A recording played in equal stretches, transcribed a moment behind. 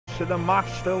to the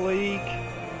Master League.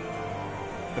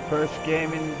 The first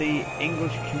game in the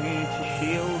English Community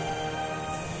Shield.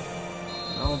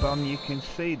 Hold on, you can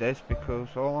see this because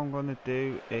all I'm going to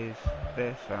do is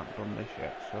this. I haven't done this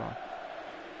yet, so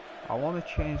I want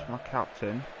to change my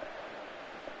captain.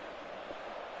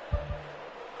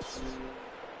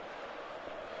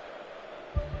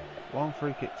 Long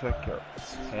free kick taker,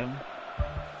 him.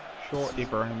 Short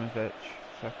Ibrahimovic,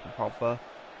 second Pogba.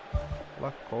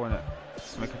 Left corner,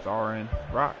 Mkhitaryan.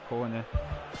 Right corner,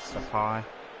 Depay.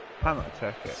 Penalty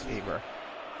taker, Ibra.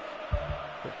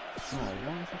 Oh,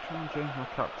 why is he trying to change my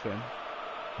captain?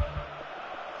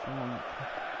 Someone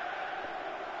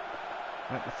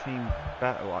make the team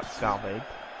better, like David.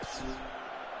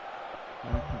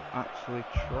 And I can actually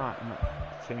try and make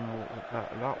the team a little bit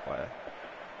better that way.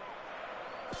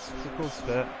 It's a good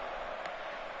step.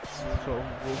 So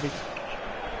we'll be.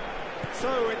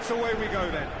 So it's away we go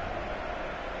then.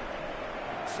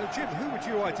 So Jim, who would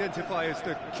you identify as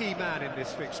the key man in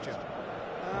this fixture?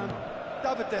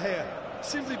 David De Gea,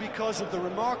 simply because of the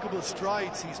remarkable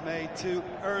strides he's made to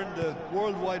earn the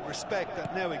worldwide respect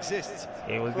that now exists.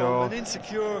 Here we From go. an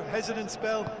insecure, hesitant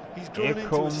spell, he's grown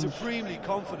into a supremely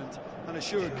confident and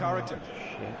assured character.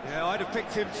 Shit. Yeah, I'd have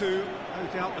picked him too. No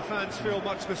doubt the fans feel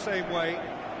much the same way.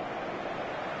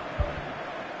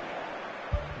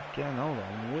 Again, hold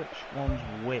on, which one's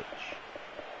which?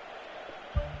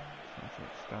 Since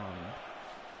it's down.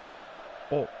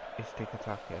 Up is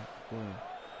tiki-taka.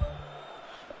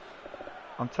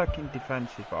 I'm taking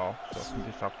defensive off, so I can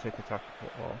just have tiki-taka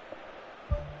football.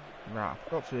 Right, I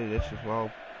forgot to do this as well.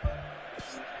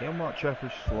 Gilmore Jeffrey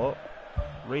Slut,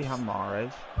 Riyad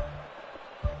Mahrez,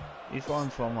 Islam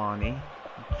Slimani,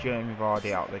 Jamie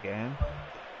Vardy out of the game,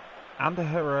 Ander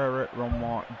Herrera, Ron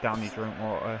Mark, Danny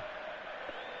Drinkwater.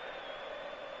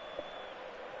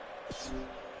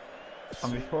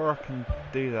 And before I can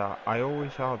do that, I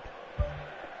always had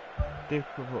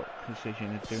difficult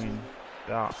decision of doing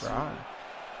that, right?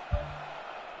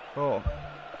 But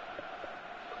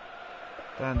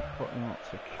then putting up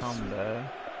to Cam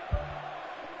there,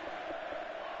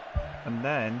 and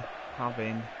then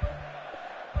having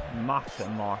Mata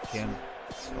marking.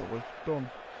 So we've done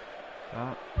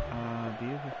that. The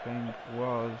other thing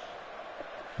was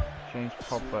change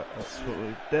Pogba up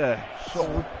to there. So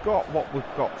we've got what we've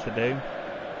got to do.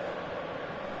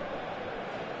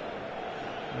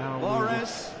 Now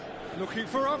Mahrez looking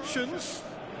for options.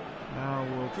 Now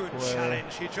we'll Good play.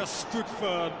 challenge, he just stood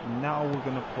firm. Now we're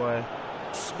gonna play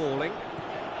Smalling.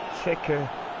 Ticker.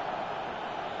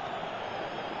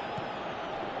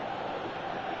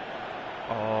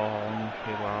 Oh,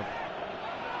 unlucky lad.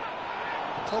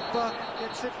 Pogba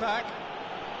gets it back.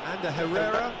 And a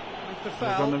Herrera with the We're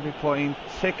foul. gonna be playing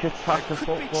ticker-tacker Could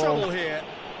be trouble football. here.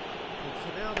 But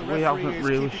for now, the We referee haven't is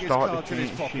really keeping his started cards in his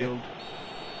Community pocket. Shield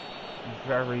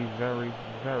very, very,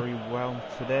 very well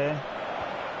today.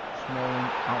 Smalling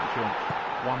out jump.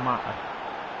 One matter.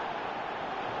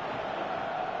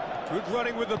 Good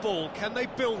running with the ball. Can they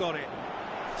build on it?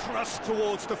 Thrust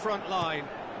towards the front line.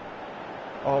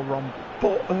 Oh, wrong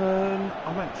button.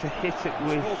 I meant to hit it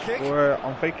with Small kick. square.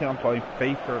 I'm thinking I'm playing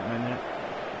FIFA at the minute.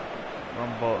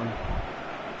 Wrong button.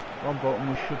 Wrong button.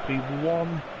 We should be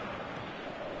 1-0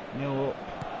 up.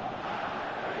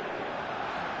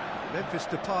 Memphis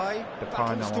Depay Depay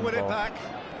battles now to on win it ball. back.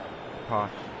 Depay.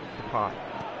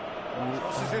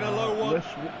 Crosses in a low one. Let's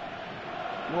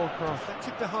walk across.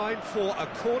 Deflected behind for a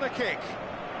corner kick.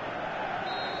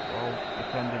 Well,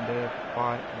 defending there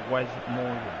by Wes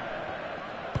Morgan.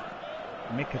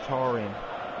 Mkhitaryan.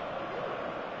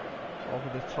 Over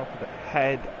the top of the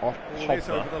head of Ball is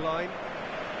Pogba. over the line.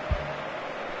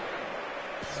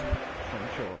 I'm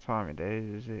not sure what time it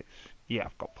is it? Yeah,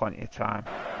 I've got plenty of time.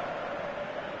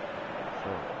 So,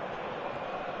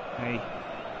 hey,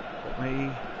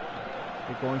 we're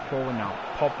going forward now.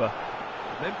 Pogba,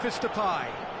 Memphis Depay.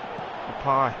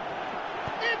 Depay.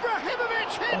 Ibrahimovic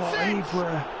hits Oh, it!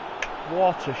 Ibra.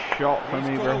 What a shot from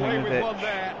He's got away with one Ibrahimovic.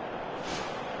 there.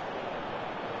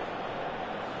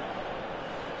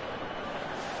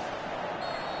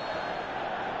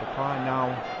 Depay now.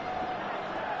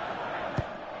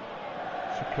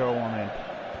 Secure one in.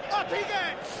 Up he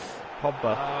gets!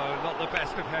 Pogba. Oh, not the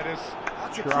best of headers.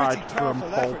 That's a Tried pretty from powerful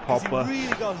Paul effort because Pogba. he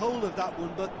really got hold of that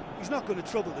one, but he's not going to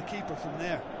trouble the keeper from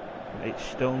there. It's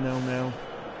still 0-0.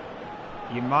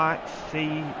 You might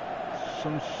see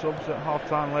some subs at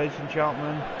half-time, ladies and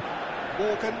gentlemen.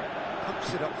 Morgan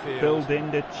pumps it upfield. Building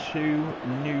the two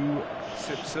new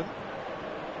Simpson.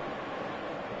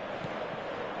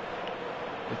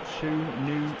 on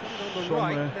On the summer.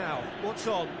 right now. What's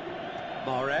on?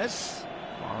 Mahrez.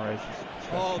 Mahrez is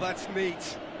Oh, that's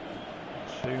neat.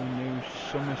 2 new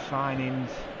summer signings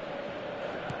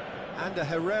And a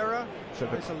Herrera. to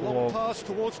the It's a long club. pass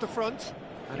towards the front.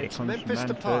 And Here it's comes Memphis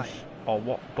Depay. Or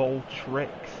what ball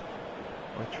tricks?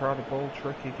 We try the ball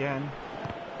trick again.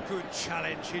 Good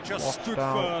challenge. He just Lost stood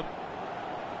out. firm.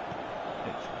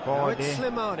 It's Now it's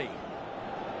Vardy. Slimani.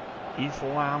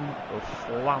 Islam or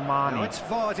Now Slamani. it's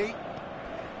Vardy.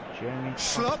 Jamie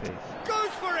Schlupp passes. goes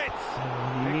for it.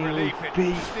 Oh, he Big nearly relief. It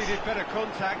beat. just needed better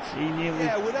contact. He nearly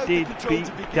Yeah, without the did control beat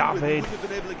to begin with, he David, wouldn't have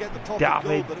been able to get the perfect David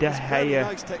goal, but De it was very Gea,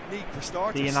 nice technique for the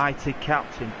starters. United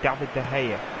captain, David De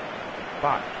Gea.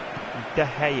 Back, De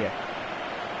Gea.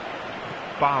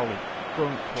 Bali,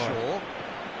 front play.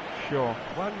 Sure.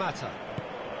 Juan Mata.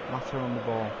 Mata on the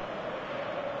ball.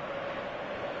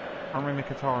 Henry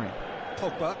Mkhitaryan.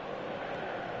 Pogba.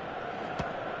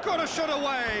 Got a shot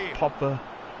away. Popper.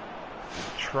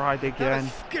 Tried again.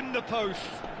 Skinned the post.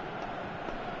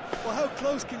 Well, how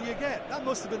close can you get? That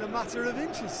must have been a matter of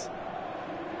inches.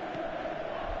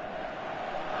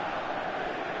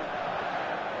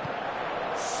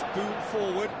 Spoon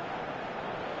forward.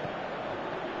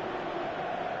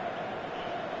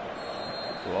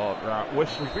 Well, right,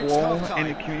 whistle We've reached blown half-time.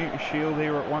 in the Community Shield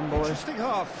here at Wembley. Interesting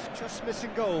half, just missing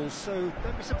goals, so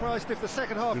don't be surprised if the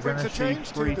second half We're brings a gonna see change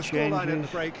to 3 the scoreline in the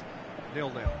changes. break.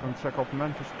 0-0. Going to take off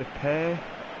Memphis Depay.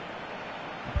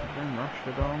 Bring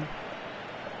Rashford on.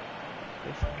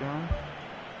 This guy.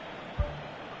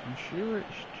 I'm sure it's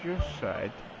just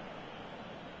said.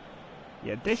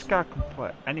 Yeah, this guy can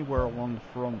play anywhere along the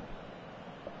front.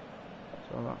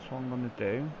 So that's what I'm going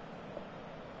to do.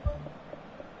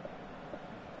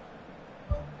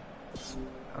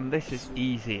 And this is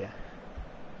easier.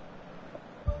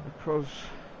 Because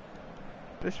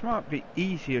this might be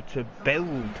easier to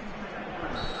build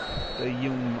the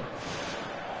new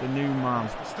man.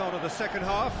 The start of the second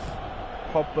half.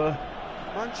 Pogba,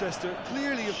 Manchester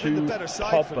clearly have been the To better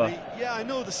side for Pogba. me. Yeah, I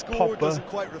know the score Pogba doesn't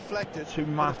quite reflect it, to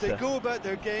but if they Mata. go about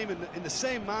their game in the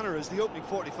same manner as the opening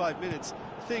 45 minutes,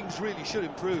 things really should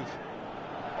improve.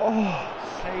 Oh,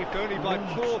 Saved only by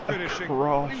poor what a finishing.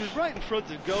 cross! He was right in front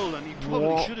of goal and he probably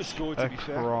What should have scored, a to be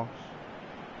fair. cross!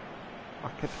 I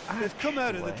could They've come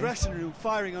out of the actually- dressing room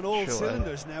firing on all Sure.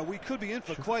 cylinders now. We could be in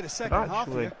for quite a could second half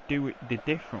actually here. do it the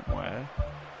different way.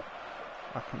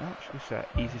 I can actually say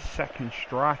he's a second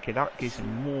striker. That gives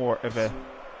him more of a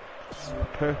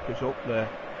purpose up there.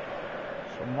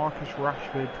 So Marcus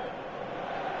Rashford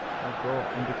will go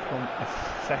and become a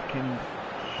second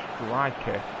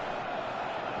striker.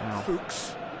 Now,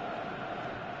 Fuchs.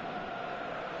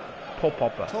 Paul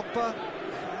Pogba. Pogba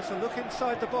has a look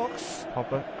inside the box.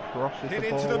 Pogba crosses Hit the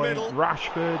into ball the in. middle.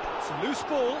 Rashford. It's a loose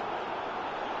ball.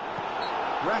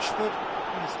 Rashford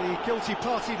is the guilty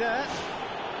party there.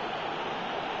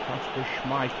 Kasper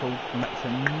Schmeichel makes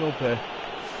another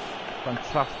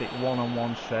fantastic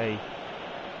one-on-one save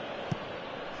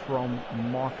from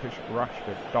Marcus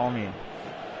Rashford. Dongin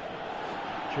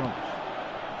jumps.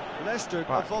 Leicester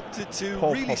Back. have opted to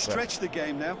Paul really Pogba. stretch the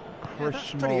game now. Chris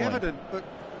That's pretty Smalling. evident, but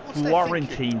what's their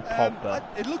Florentine thinking? Pogba.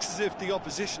 It looks as if the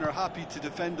opposition are happy to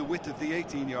defend the width of the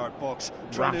 18-yard box,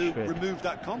 trying to Rashford. remove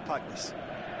that compactness.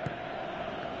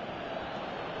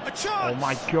 A chance! Oh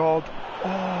my god.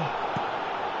 Oh.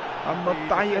 And The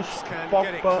Matthias defence can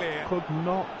get it Pogba clear. could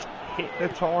not hit the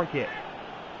target.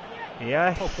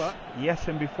 Yes. Pogba. Yes,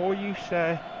 and before you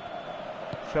say,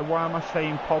 so why am I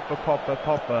saying Pogba, Pogba,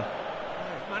 Pogba?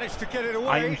 They've managed to get it I'm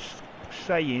away.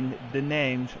 saying the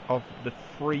names of the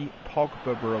 3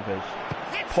 Pogba brothers.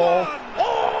 It's Paul. on!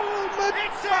 Oh,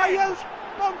 It's Matthias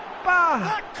Pogba!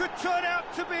 That could turn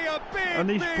out to be a big, And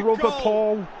his big brother goal.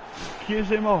 Paul gives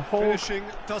him a hug. Finishing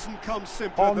doesn't come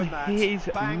simpler on than that. his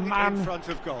Bang man. in front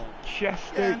of goal.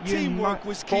 Chester Yeah, and teamwork United,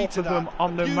 was key both to of them that.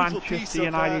 on the Beautiful piece Manchester of,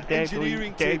 United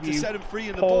engineering to debut. set him free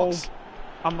in the Paul box.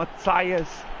 and Matthias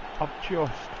have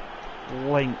just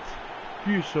linked.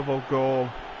 Beautiful goal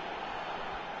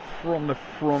from the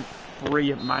front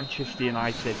 3 at Manchester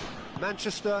United.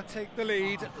 Manchester take the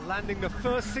lead, landing the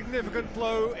first significant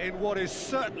blow in what is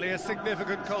certainly a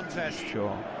significant contest.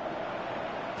 Sure.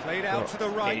 Played out to the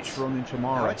right. It's running Now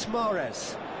tomorrow. it's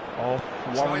Mahrez. Oh,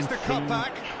 Tries the Florentine.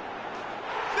 cutback.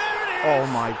 There it Oh is!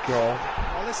 my god.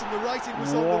 Well, listen, the writing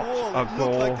was on the What wall. a It looked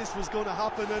goal. like this was going to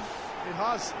happen, and it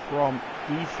has. From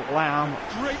Islam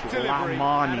Great delivery and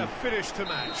Slamani. a finish to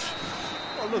match.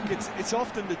 Well, look, it's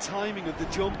often the timing of the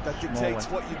jump that dictates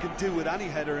what you can do with any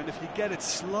header, and if you get it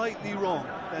slightly wrong,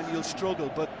 then you'll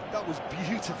struggle. But that was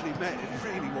beautifully met, it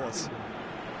really was.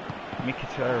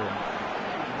 Mkhitaryan.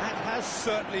 That has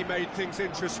certainly made things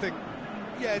interesting.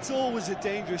 Yeah, it's always a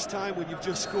dangerous time when you've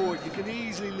just scored. You can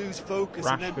easily lose focus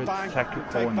and then Rashford, bang, second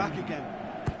take corner. back again.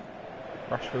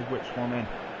 Rashford whips one in.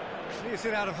 Clears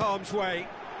it out of harm's way.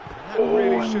 That Oh,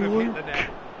 really should have hit Luke. the net.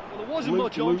 Well, there wasn't Luke,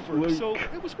 much on Luke, for him, Luke. so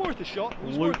it was worth a shot. It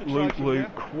was Luke, worth a try Luke, from Luke.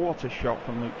 there. Quarter shot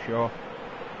from Luke Shaw.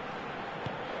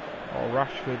 Oh,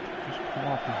 Rashford just come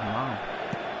off his man.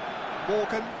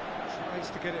 Morgan tries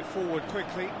to get it forward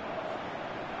quickly.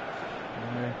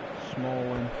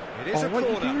 Smalling. It is a what are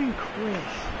you corner. doing, Chris?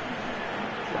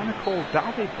 Trying to call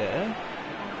David there.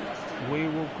 We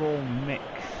will go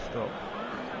mixed up.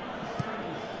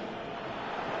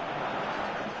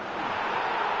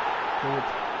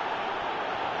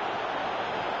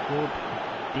 Good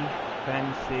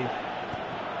defensive.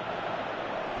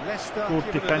 Leicester Good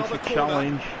given another defensive corner.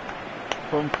 challenge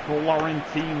from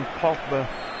Florentine Pogba.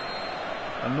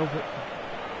 Another,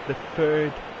 the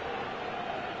third.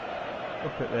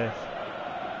 Look at this.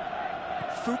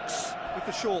 Fuchs with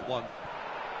the short one.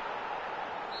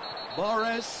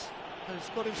 Mahrez has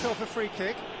got himself a free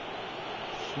kick.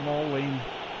 Smalling.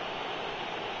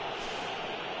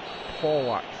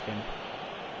 Paul Axton.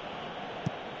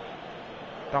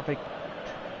 David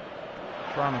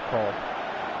trying to call.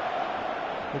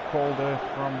 Good call there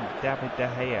from David De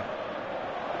Gea.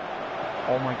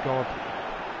 Oh my God.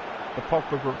 The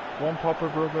Pogba, one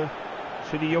Pogba brother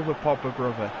to the other Pogba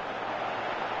brother.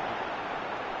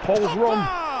 Paul's run.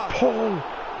 Paul,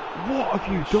 what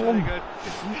have you done?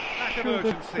 You should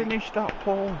have finished that,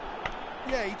 Paul.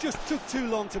 Yeah, he just took too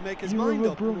long to make his You mind were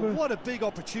a up. brother. What a big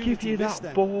opportunity Give you missed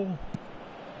that then. ball.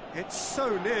 It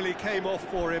so nearly came off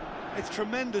for him. It's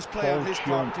tremendous play on Paul his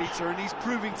part, jumps. Peter, and he's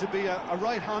proving to be a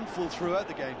right handful throughout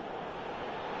the game.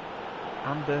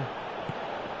 And the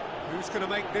Who's going to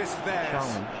make this theirs?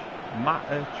 challenge.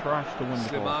 Mata tries to win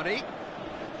the ball. Slimani.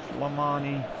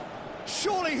 Slimani.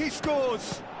 Surely he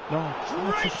scores. No, what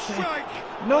a Great save.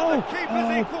 strike. No, But the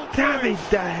keeper's equal oh, David proof.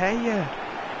 De Gea.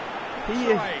 He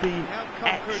Try. has been The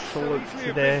outcome could so excellent easily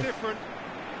have been today. different.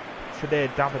 Today,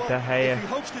 David De Well, Gea. if he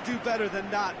hopes to do better than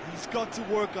that, he's got to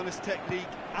work on his technique.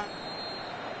 And,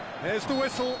 There's the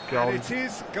whistle, Goal. and it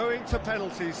is going to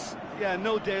penalties. yeah,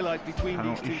 no daylight between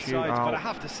Penalty these two sides, shootout. but I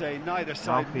have to say, neither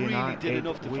side Alfie really United, did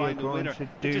enough to we find are a going winner. to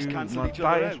They just do cancelled each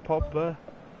other Matthias out. Pogba,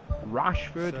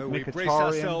 Rashford, So we brace Mkhitaryan,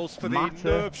 ourselves for the Mata,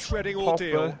 nerve-shredding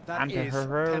ordeal. Pogba, That and is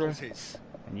Herrera, penalties.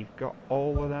 and you've got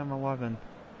all of them 11.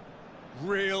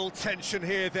 Real tension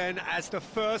here then as the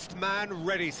first man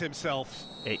readies himself.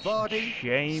 It's Vardy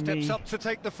Jamie steps up to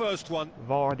take the first one.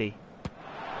 Vardy.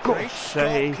 Good Great stop,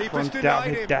 save keeper's from denied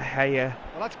David him. De Gea.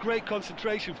 Well, that's great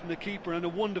concentration from the keeper and a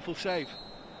wonderful save.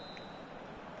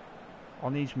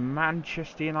 On his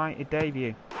Manchester United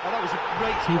debut. Oh, that was a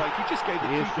great strike. He just gave the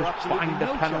He has keeper just absolutely banged the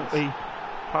no penalty chance.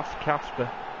 past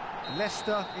Casper.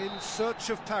 Leicester in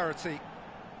search of parity.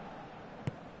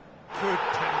 Good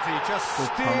penalty, just Good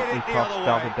steered penalty it the past other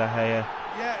David way. De Gea.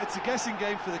 Yeah, it's a guessing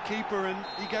game for the keeper, and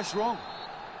he gets wrong.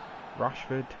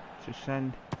 Rashford to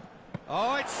send.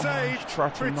 Oh, it's saved.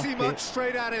 tried to Pretty knock much it.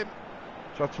 straight at him.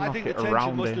 Tried to I knock think the it tension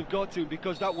around must him. have got to him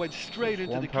because that went straight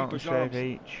into One the penalty keeper's save arms.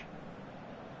 each.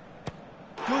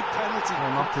 Good penalty.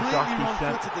 Well, Completely Nakazaki wrong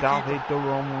sent foot to the David keeper. the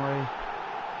wrong way.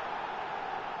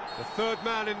 The third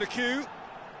man in the queue.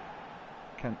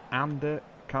 Can Andre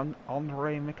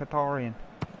Mkhitaryan.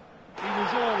 He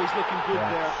was always looking good Yeah.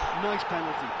 there. Nice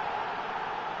penalty.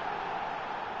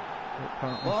 Good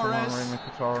penalty from Andre Mahrez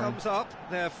Mkhitaryan. comes up,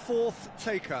 their fourth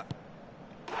taker.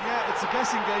 Yeah, it's a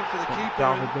guessing game for the Sent keeper,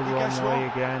 David the and he gets wrong way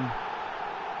wrong. again.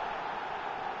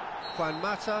 Juan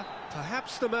Mata,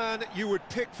 perhaps the man you would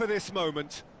pick for this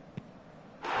moment.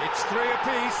 It's three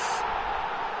apiece.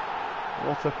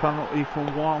 What a penalty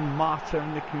from Juan Mata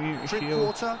in the Community Shield.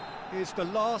 Drinkwater is the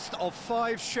last of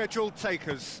 5 scheduled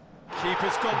takers.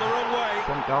 Keeper's gone the wrong way.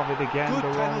 Sent David again Good the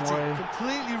wrong penalty. way.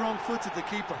 Completely wrong foot to the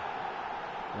keeper.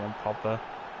 One Pogba.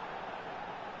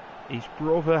 His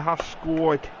brother has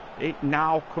scored. It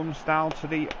now comes down to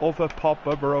the other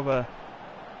Pogba brother,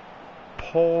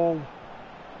 Paul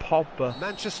Pogba.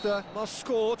 Manchester must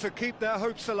score to keep their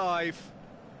hopes alive.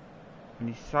 And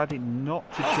he decided not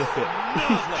to Oh, chip it.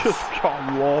 marvellous. He's just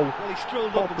gone low. Well, he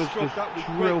strolled up and Pogba's struck just that with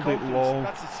great drilled it confidence. low.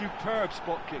 That's a superb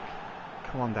spot kick.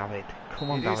 Come on, David.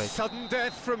 Come on, It David. is sudden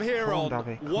death from here Come on, on.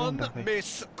 David. Come on, One David.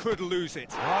 miss could lose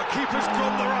it. Our keeper's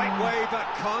gone the right way, but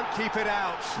can't keep it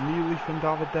out. Nearly from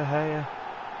David De Gea.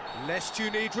 Lest you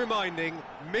need reminding,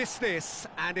 miss this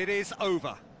and it is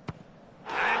over.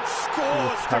 And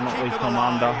scores to Penalty keep them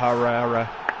commander alive. Herrera.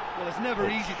 Well, it's never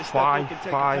It's easy to step up and take a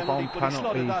 5-5 penalty, on but he slotted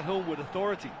penalties. that home with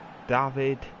authority.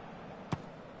 David.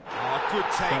 Oh, good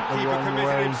take, Sent the keeper wrong committed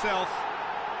way. himself.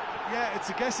 Yeah, it's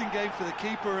a guessing game for the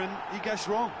keeper, and he gets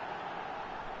wrong.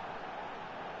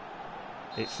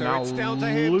 It's So now it's down to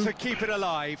him Luke. to keep it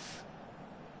alive.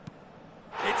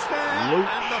 It's there, Luke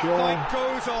and the Shaw. fight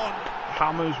goes on.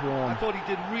 hammers I one. thought he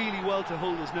did really well to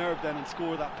hold his nerve then and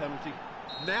score that penalty.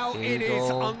 Now Here it you is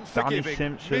go. unforgiving. Danny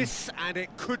Simpson. Miss and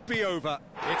it could be over.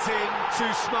 It's in,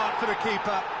 too smart for the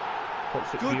keeper.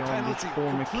 Puts it Good beyond his penalty,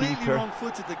 former completely keeper.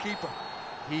 wrong-footed the keeper.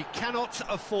 He cannot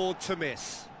afford to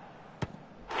miss.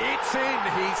 It's in,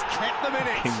 he's kept them in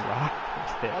Fucking it. right.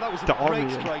 Oh, that was a Dorian.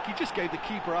 great strike. He just gave the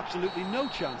keeper absolutely no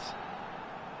chance.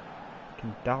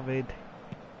 Fucking David.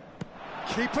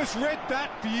 Keeper's read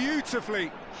that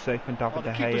beautifully. Safe and David Oh,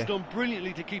 the De keeper's Gea. done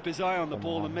brilliantly to keep his eye on the Come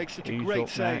ball on, and make such a who's great up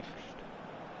save. next?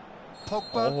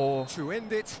 Pogba Oh, to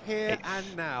end it here It's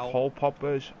and now. Paul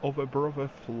Pogba's other brother,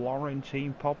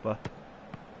 Florentine Pogba.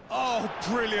 Oh,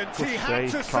 brilliant. Good He had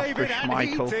save, to save it, Kasper and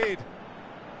he Schmeichel. did.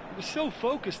 He was so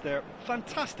focused there.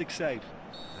 Fantastic save.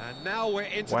 And now we're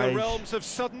into Wedge. the realms of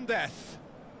sudden death.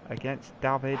 Against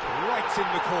David. Right in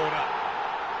the corner.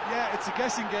 Yeah, it's a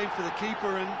guessing game for the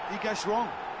keeper and he guessed wrong.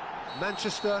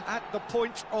 Manchester at the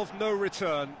point of no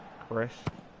return. Chris.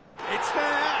 It's there,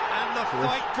 and the Chris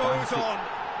fight goes on.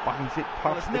 Bangs it Well,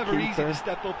 past it's the never easy keeper. to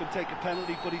step up and take a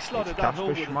penalty, but he slotted It's that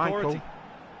home Kasper with Schmeichel. authority.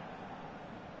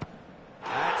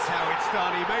 That's how it's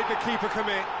done. He made the keeper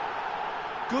commit.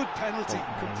 Good penalty.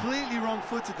 Oh, man. Completely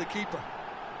wrong-footed the keeper.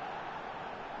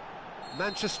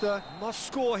 Manchester must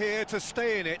score here to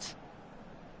stay in it.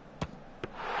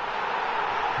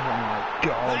 Oh my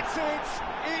god. That's it.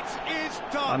 It is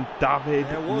done. And David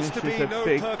There was to misses be a no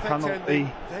big perfect penalty.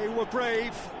 ending. They were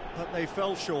brave, but they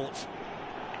fell short.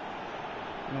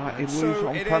 United And lose so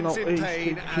on it ends in penalties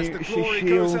pain to as the Community glory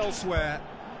goes Shield. elsewhere.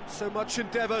 So much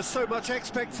endeavour, so much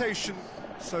expectation,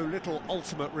 so little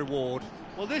ultimate reward.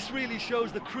 Well, this really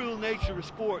shows the cruel nature of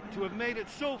sport, to have made it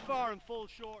so far and fall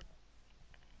short.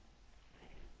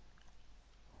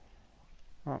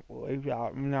 I can't believe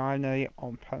that. 9-8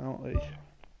 on penalties.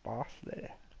 Bastard.